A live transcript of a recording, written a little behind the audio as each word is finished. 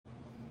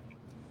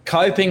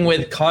Coping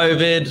with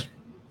COVID,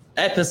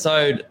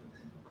 episode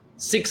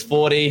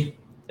 640.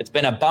 It's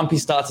been a bumpy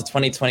start to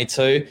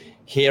 2022.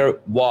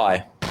 Hear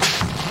why.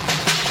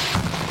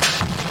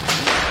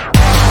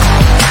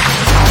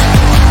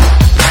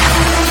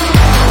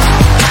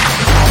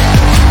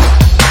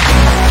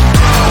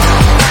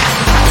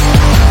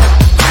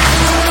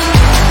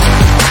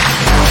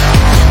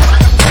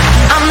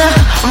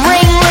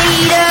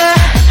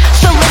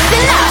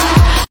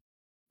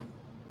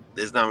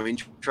 There's no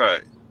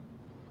intro.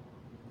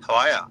 How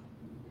are ya?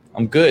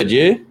 I'm good.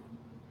 You?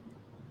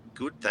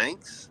 Good,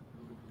 thanks.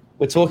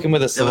 We're talking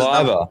with a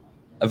survivor,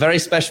 a very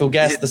special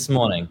guest this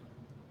morning.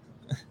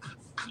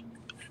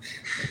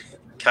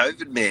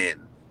 COVID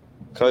man.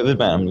 COVID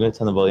man. I'm going to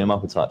turn the volume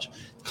up a touch.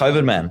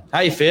 COVID man. How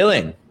you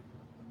feeling?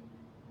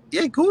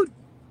 Yeah, good.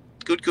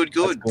 Good.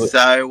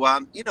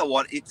 So, you know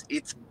what?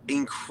 It's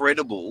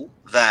incredible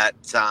that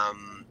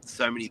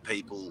so many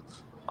people.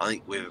 I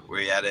think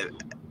we're at it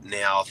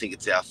now. I think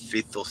it's our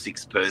fifth or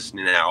sixth person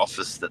in our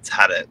office that's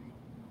had it,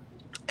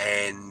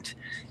 and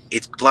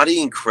it's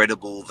bloody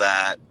incredible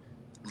that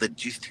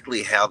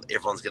logistically how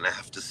everyone's going to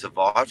have to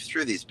survive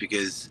through this,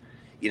 because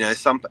you know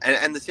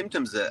and the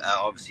symptoms are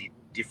obviously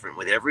different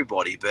with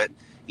everybody, but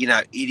you know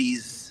it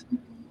is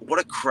what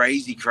a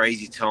crazy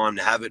time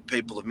to have it.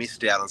 People have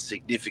missed out on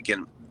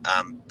significant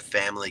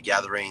family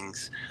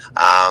gatherings,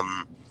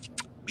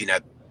 you know,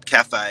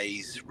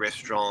 cafes,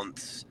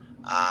 restaurants.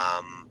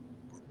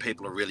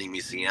 People are really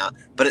missing out.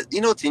 But, you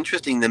know, it's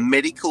interesting. The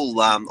medical,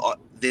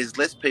 there's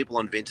less people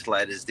on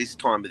ventilators this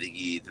time of the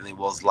year than there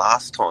was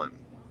last time.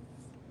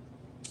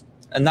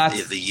 And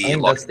that's the year,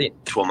 like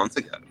 12 months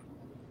ago.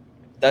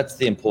 That's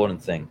the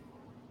important thing.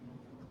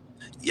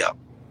 Yeah.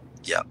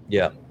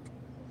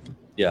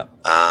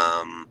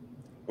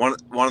 One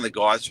of the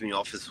guys from the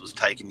office was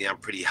taken down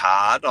pretty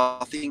hard.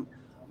 I think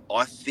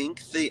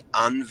the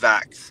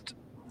unvaxxed,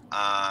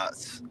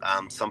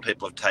 some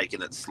people have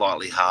taken it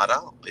slightly harder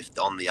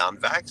on the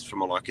unvaxxed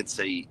from what I could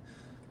see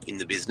in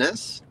the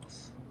business.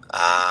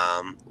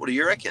 What do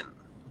you reckon?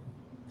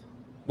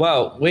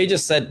 Well, we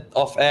just said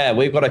off air,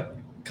 we've got to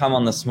come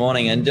on this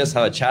morning and just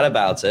have a chat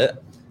about it.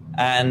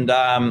 And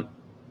Can't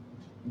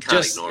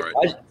ignore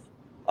it.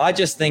 I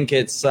just think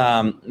it's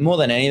more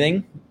than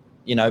anything,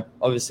 you know,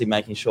 obviously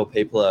making sure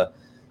people are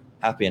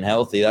happy and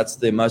healthy. That's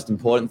the most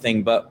important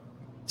thing. But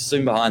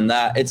soon behind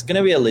that, it's going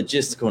to be a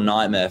logistical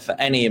nightmare for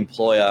any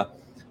employer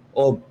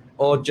or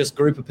just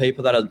group of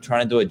people that are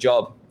trying to do a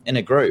job in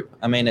a group.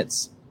 I mean,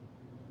 it's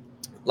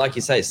like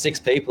you say, 6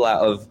 people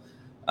out of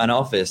an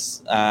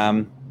office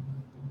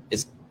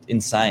is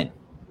insane.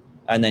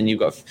 And then you've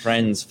got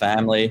friends,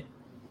 family.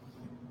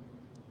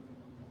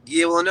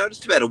 Yeah, well, I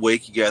noticed about a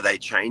week ago they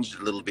changed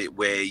it a little bit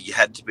where you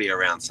had to be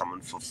around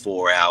someone for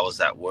 4 hours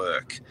at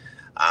work.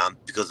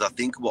 Because I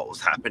think what was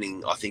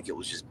happening, I think it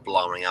was just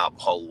blowing up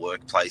whole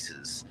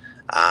workplaces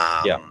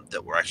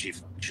that were actually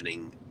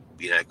functioning,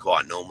 you know,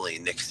 quite normally.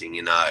 And next thing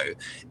you know,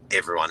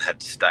 everyone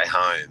had to stay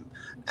home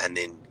and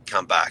then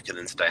come back and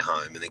then stay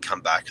home and then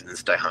come back and then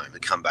stay home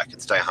and come back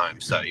and stay home.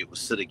 So it was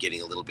sort of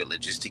getting a little bit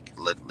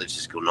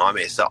logistical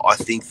nightmare. So I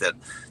think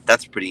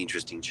that's a pretty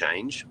interesting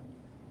change.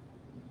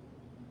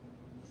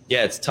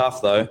 Yeah, it's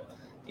tough though.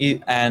 You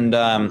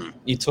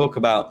talk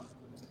about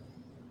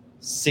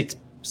six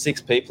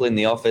people in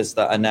the office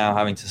that are now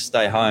having to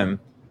stay home.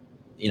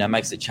 You know,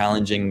 makes it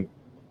challenging.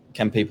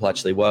 Can people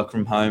actually work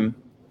from home?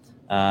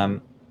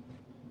 But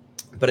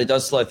it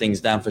does slow things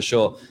down for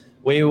sure.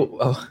 We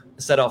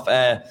said off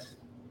air,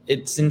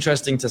 it's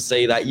interesting to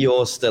see that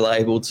you're still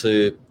able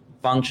to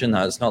function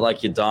though. It's not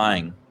like you're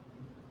dying.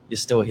 You're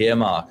still here,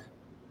 Mark.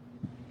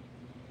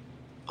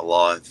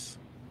 Alive.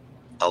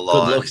 Good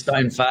looks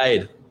don't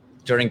fade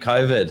during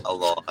COVID.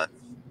 Alive.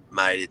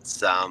 Mate,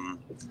 it's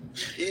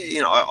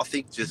you know, I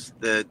think just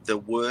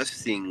the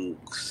worst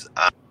things.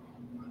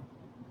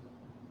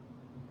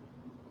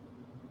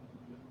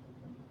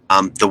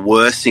 The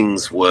worst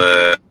things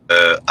were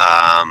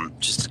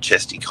just a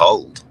chesty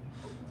cold,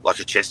 like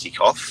a chesty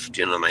cough.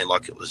 Do you know what I mean?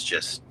 Like it was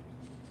just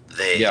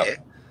there.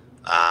 Yep.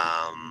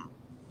 And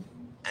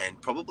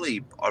I'd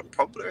probably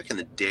reckon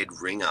the dead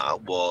ringer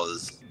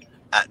was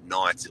at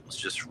nights. It was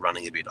just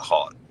running a bit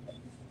hot.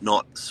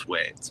 Not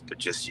sweats, but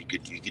just you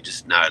could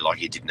just know,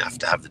 like you didn't have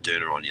to have the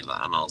doona on you,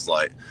 and I was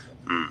like,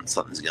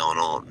 something's going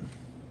on.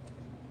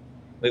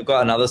 We've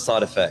got another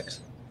side effect.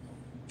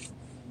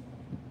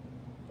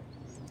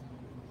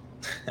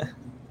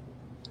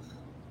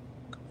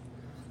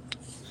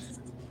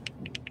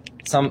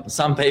 Some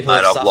people.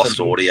 Mate, I've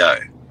lost audio.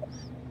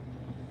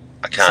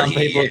 I can't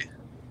hear you.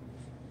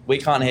 We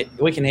can't hear.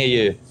 We can hear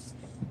you.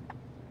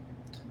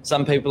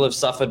 Some people have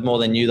suffered more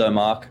than you, though,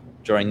 Mark,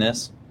 during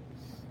this.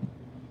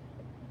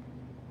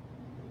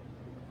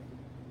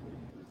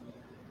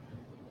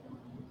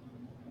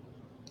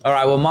 All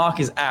right, well,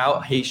 Mark is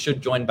out. He should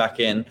join back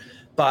in.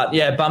 But,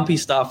 yeah, bumpy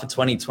start for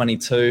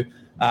 2022.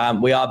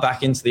 We are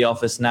back into the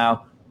office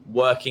now,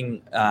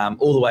 working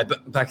all the way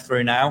back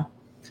through now.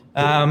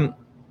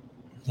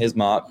 Here's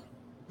Mark.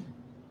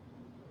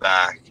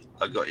 Back.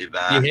 I got you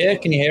back. You here?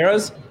 Can you hear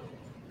us?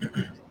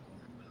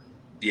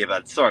 Yeah,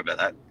 but sorry about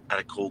that. I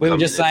had a call. We were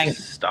just saying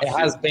it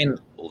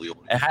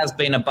has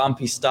been a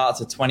bumpy start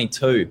to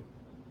 22.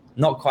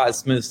 Not quite as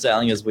smooth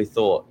sailing as we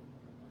thought.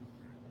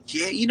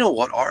 Yeah, you know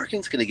what? I reckon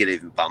it's going to get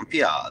even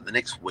bumpier the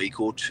next week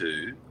or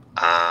two,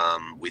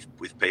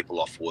 with people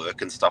off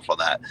work and stuff like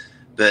that.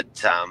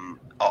 But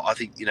I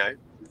think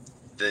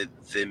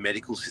the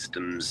medical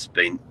system's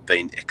been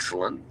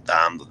excellent.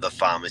 The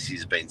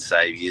pharmacies have been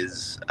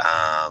saviours.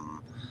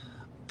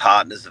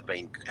 Partners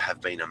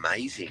have been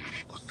amazing.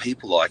 Like,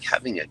 people like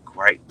having a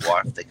great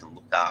wife that can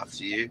look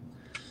after you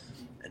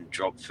and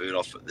drop food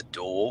off at the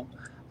door.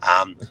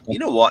 You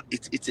know what?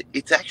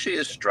 It's actually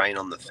a strain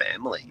on the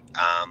family.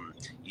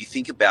 You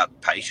think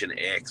about patient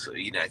X, or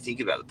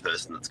think about the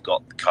person that's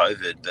got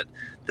COVID, but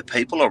the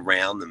people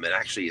around them, it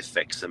actually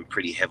affects them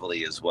pretty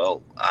heavily as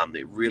well.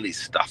 It really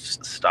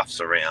stuffs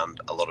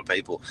around a lot of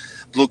people.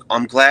 Look,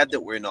 I'm glad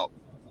that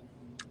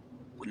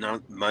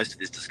most of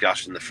this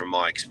discussion, from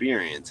my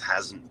experience,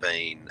 hasn't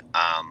been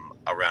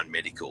around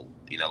medical.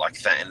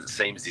 And it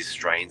seems this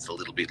strain's a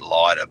little bit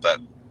lighter, but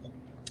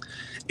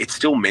it's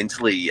still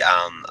mentally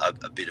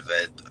a bit of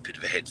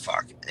a head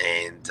fuck,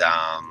 and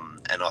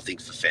I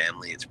think for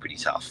family it's pretty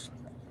tough.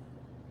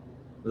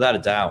 Without a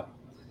doubt.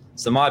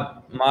 So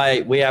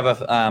we have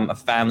a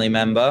family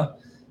member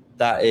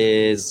that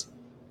is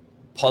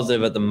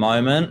positive at the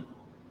moment,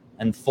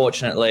 and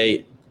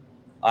fortunately,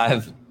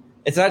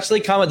 it's actually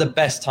come at the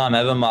best time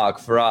ever, Mark,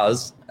 for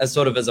us as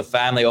a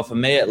family, or for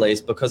me at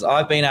least, because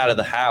I've been out of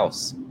the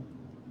house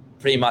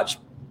pretty much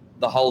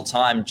the whole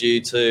time due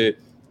to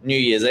New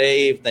Year's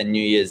Eve, then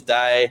New Year's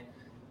Day.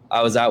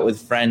 I was out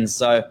with friends.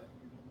 So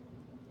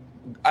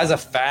as a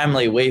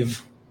family,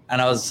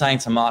 and I was saying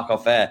to Mark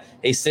off air,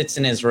 he sits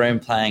in his room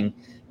playing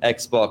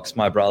Xbox,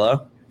 my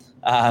brother.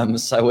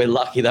 So we're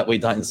lucky that we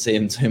don't see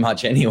him too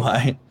much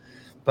anyway.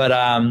 But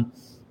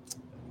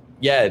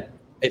yeah,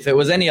 if it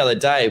was any other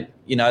day,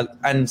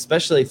 and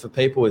especially for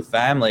people with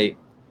family,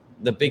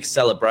 the big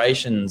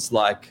celebrations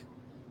like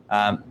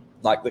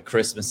the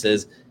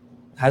Christmases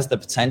has the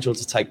potential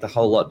to take the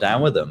whole lot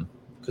down with them,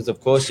 because of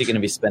course you're going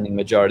to be spending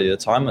majority of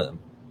the time with them.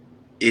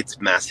 It's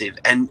massive,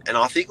 and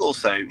I think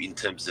also in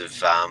terms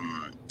of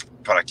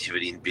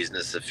productivity and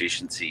business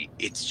efficiency,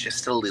 it's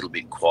just a little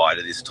bit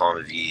quieter this time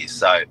of year.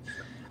 So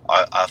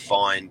I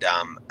find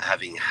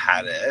having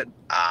had it,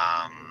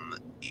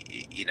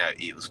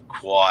 it was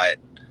quiet.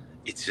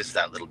 It's just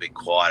that little bit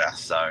quieter.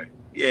 So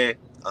yeah,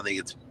 I think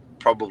it's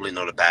probably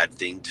not a bad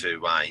thing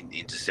to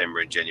in December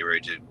and January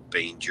to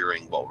be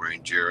enduring what we're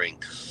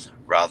enduring,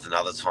 rather than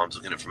other times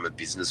looking at it from a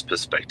business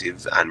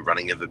perspective and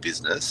running of a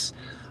business.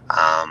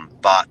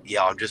 But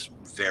yeah, I'm just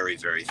very,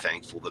 very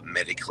thankful that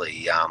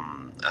medically,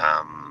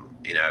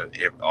 it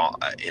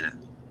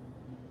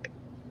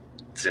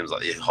seems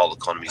like the whole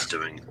economy is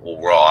doing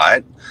all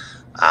right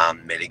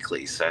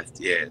medically. So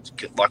yeah,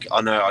 like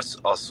I know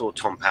I saw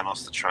Tom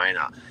Panos, the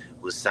trainer,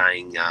 was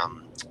saying,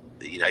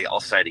 I'll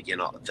say it again,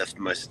 the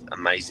most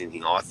amazing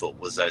thing I thought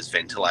was those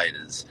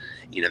ventilators.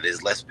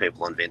 There's less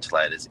people on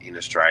ventilators in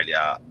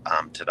Australia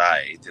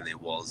today than there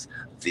was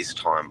this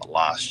time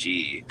last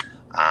year.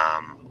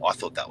 I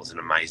thought that was an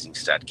amazing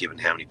stat, given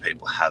how many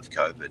people have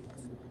COVID.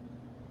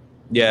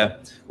 Yeah,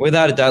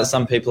 without a doubt,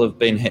 some people have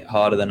been hit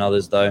harder than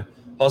others, though.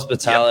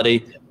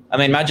 Hospitality. Yep. I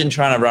mean, imagine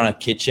trying to run a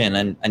kitchen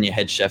and your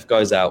head chef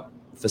goes out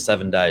for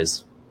 7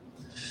 days.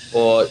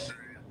 Or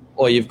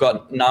you've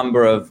got a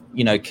number of,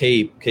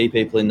 key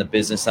people in the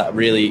business that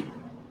really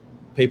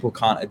people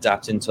can't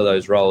adapt into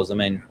those roles. I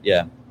mean,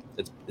 yeah,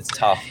 it's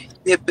tough.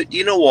 Yeah, but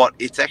you know what?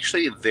 It's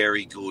actually a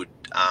very good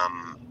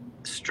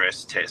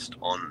stress test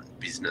on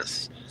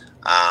business.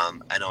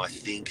 And I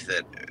think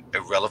that,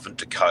 irrelevant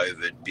to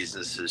COVID,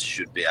 businesses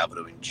should be able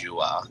to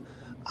endure,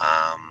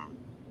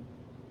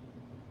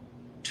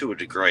 to a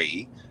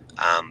degree,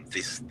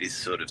 this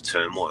sort of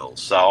turmoil.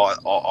 So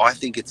I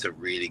think it's a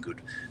really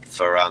good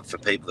for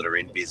people that are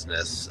in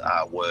business,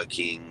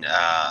 working.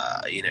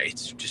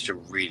 It's just a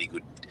really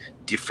good,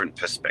 different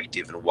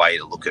perspective and way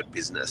to look at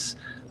business.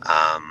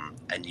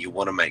 And you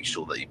want to make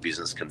sure that your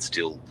business can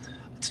still,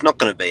 it's not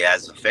going to be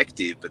as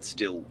effective, but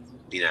still,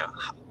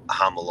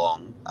 hum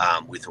along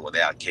with or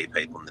without key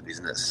people in the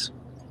business.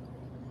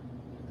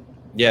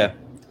 Yeah,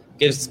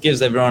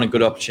 gives everyone a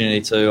good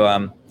opportunity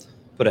to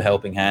put a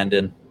helping hand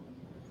in.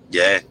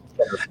 Yeah,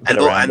 and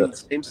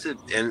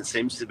it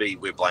seems to be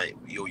we're blaming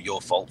your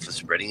fault for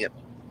spreading it,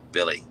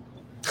 Billy.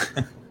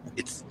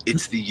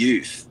 it's the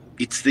youth.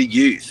 It's the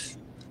youth.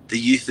 The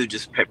youth are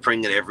just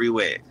peppering it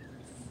everywhere.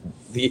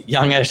 The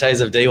young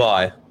essays of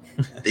DY.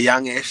 The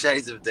young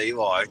essays of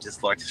DY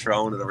just like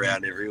throwing it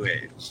around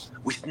everywhere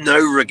with no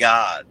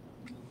regard.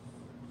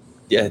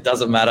 Yeah, it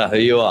doesn't matter who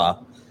you are.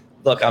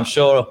 Look, I'm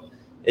sure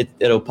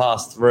it'll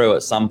pass through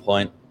at some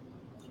point,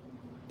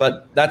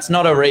 but that's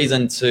not a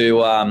reason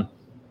to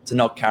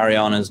not carry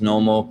on as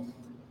normal.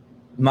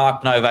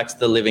 Mark Novak's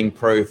the living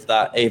proof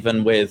that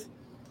even with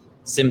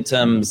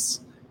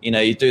symptoms,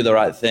 you do the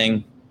right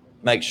thing,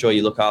 make sure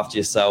you look after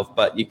yourself,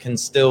 but you can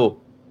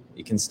still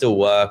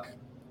work.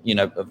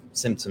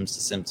 Symptoms to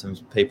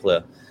symptoms, people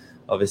are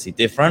obviously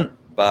different,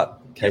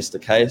 but case to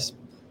case.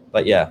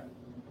 But yeah.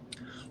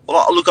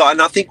 Well, look,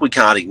 and I think we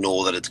can't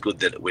ignore that it's good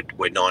that we're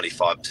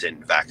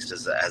 95% vaxxed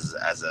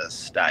as a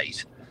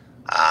state.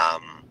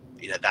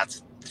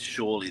 That's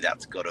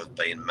got to have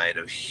been made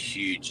a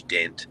huge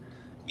dent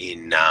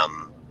in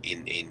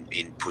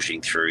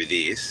pushing through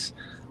this.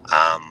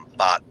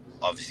 But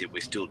obviously,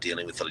 we're still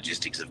dealing with the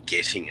logistics of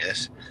getting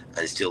it,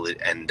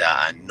 and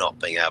not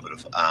being able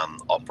to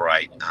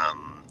operate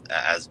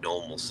as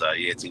normal. So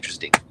yeah, it's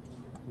interesting.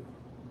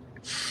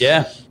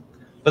 Yeah,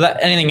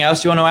 but anything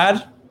else you want to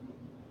add?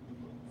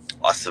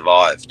 I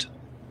survived.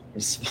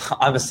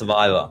 I'm a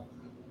survivor.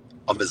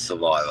 I'm a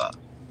survivor.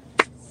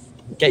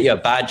 Get you a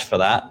badge for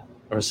that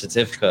or a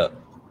certificate.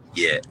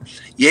 Yeah.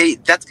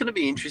 That's going to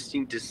be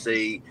interesting to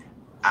see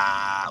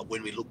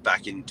when we look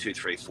back in 2,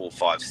 3, 4,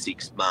 5,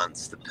 6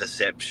 months. The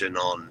perception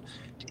on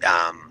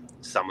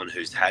someone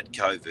who's had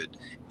COVID,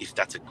 if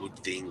that's a good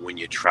thing when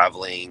you're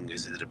traveling,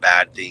 is it a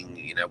bad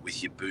thing?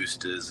 With your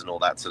boosters and all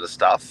that sort of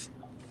stuff.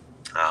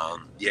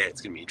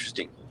 It's going to be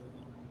interesting.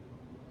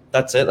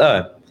 That's it,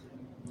 though.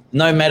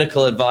 No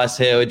medical advice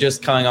here. We're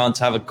just coming on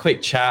to have a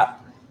quick chat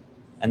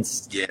and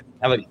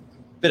have a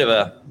bit of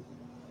a...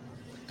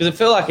 Because I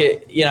feel like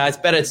it's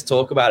better to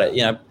talk about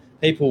it.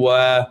 People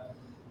were...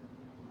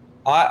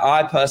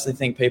 I personally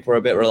think people are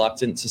a bit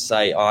reluctant to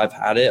say, I've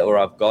had it or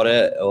I've got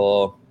it,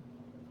 or,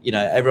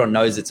 everyone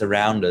knows it's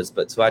around us,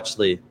 but to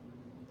actually...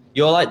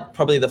 You're like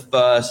probably the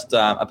first,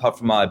 apart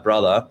from my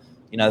brother,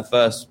 the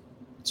first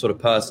sort of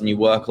person you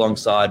work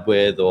alongside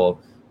with or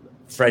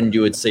friend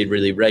you would see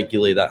really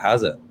regularly that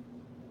has it.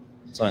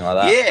 Something like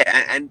that.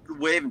 Yeah, and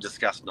we even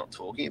discussed not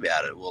talking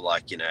about it. We're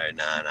like,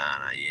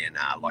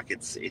 like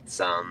it's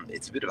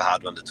a bit of a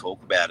hard one to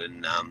talk about.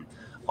 And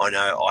I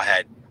know I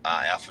had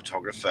our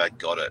photographer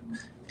got it,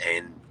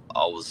 and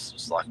I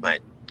was like,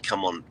 mate,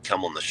 come on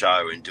the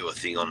show and do a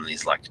thing on it. And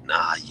he's like,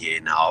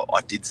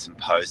 I did some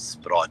posts,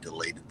 but I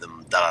deleted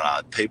them.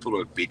 People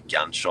are a bit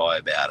gun shy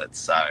about it,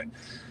 so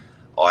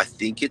I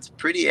think it's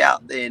pretty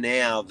out there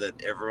now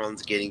that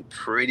everyone's getting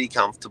pretty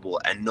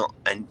comfortable and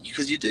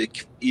because you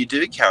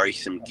do carry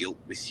some guilt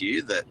with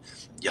you that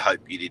you hope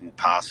you didn't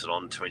pass it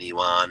on to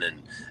anyone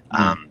and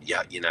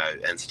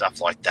and stuff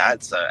like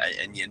that. So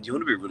and you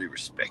want to be really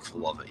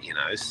respectful of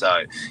it,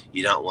 so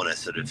you don't want to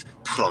sort of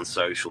put on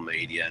social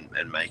media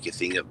and make a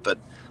thing of. But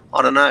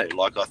I don't know,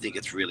 I think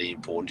it's really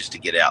important just to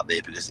get out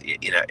there because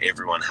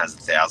everyone has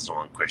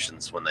 1,001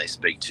 questions when they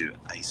speak to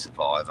a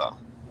survivor.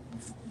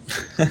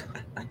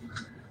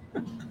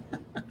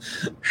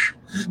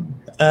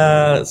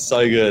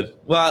 So good.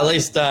 Well,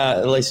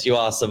 at least you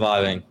are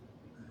surviving.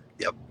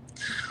 Yep.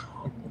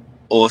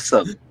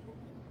 Awesome.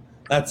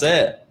 That's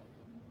it.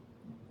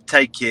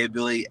 Take care,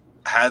 Billy.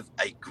 Have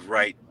a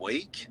great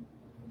week.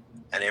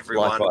 And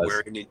everyone,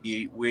 Likewise.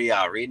 we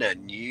are in a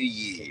new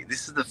year.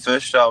 This is the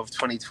first show of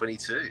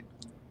 2022.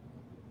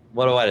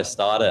 What a way to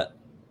start it.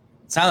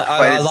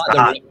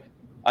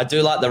 I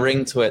do like the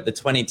ring to it, the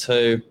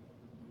 22.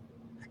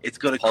 It's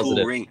got a positive.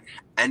 Cool ring.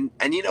 And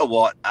you know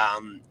what?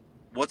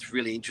 What's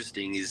really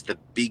interesting is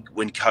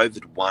when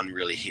COVID-1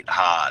 really hit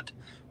hard,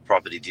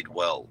 property did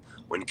well.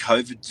 When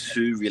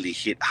COVID-2 really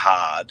hit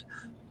hard,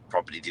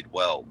 property did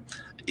well.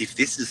 If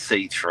this is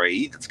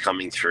C3 that's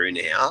coming through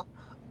now,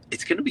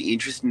 it's going to be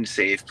interesting to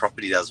see if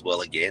property does well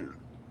again.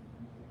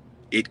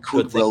 It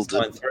could well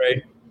do.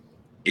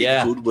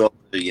 It could well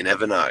do. You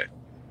never know.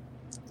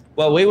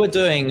 Well, we were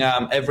doing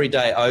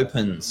everyday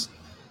opens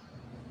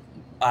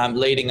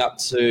leading up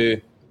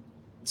to...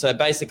 So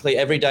basically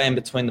every day in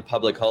between the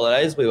public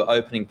holidays, we were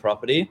opening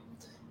property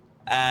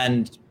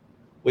and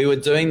we were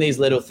doing these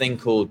little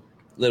things called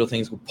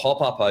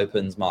pop-up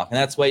opens, Mark. And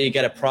that's where you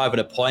get a private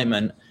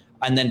appointment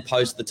and then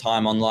post the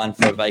time online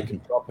for a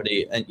vacant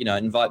property and,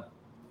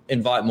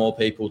 invite more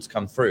people to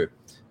come through.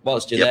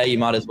 Whilst you're there, you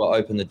might as well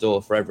open the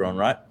door for everyone,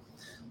 right?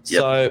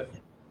 Yep. So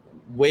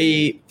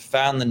we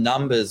found the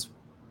numbers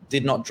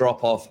did not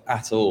drop off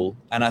at all.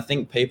 And I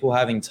think people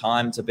having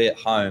time to be at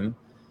home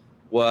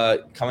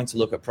were coming to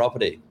look at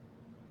property.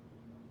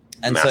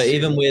 And massive. So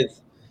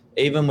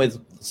even with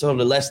sort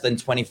of less than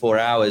 24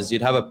 hours,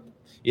 you'd have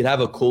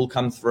a call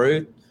come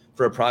through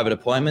for a private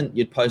appointment,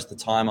 you'd post the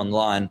time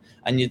online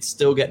and you'd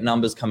still get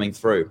numbers coming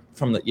through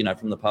from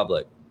the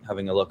public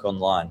having a look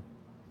online.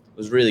 It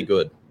was really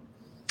good.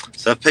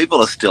 So people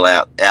are still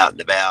out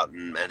and about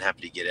and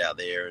happy to get out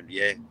there and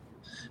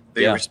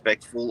be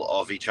respectful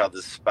of each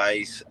other's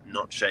space,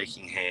 not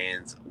shaking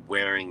hands,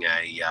 wearing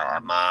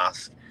a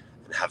mask.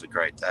 Have a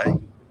great day.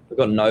 We've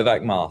got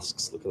Novak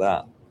masks. Look at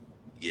that.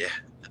 Yeah,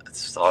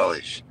 it's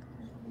stylish.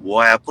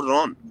 Wow, put it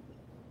on.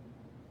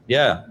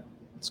 Yeah,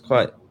 it's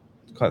quite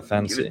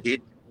fancy. Give it a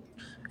hit.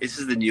 This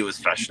is the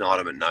newest fashion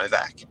item at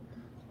Novak.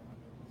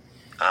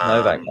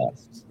 Novak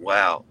masks.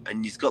 Wow,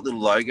 and it's got little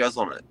logos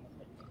on it.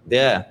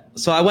 Yeah.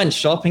 So I went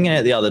shopping in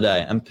it the other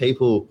day, and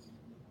people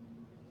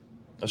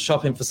are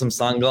shopping for some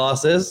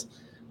sunglasses.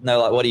 And they're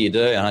like, "What are you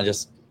doing?" And I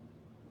just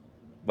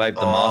waved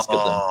the mask at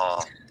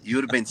them. You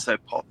would have been so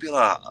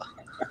popular.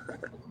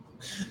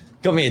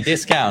 Got me a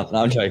discount.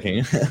 No, I'm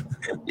joking.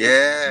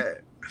 Yeah.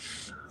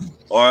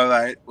 All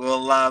right, mate.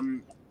 Well,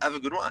 have a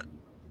good one.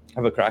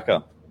 Have a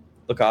cracker.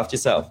 Look after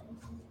yourself.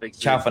 Thanks,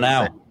 Ciao for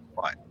now.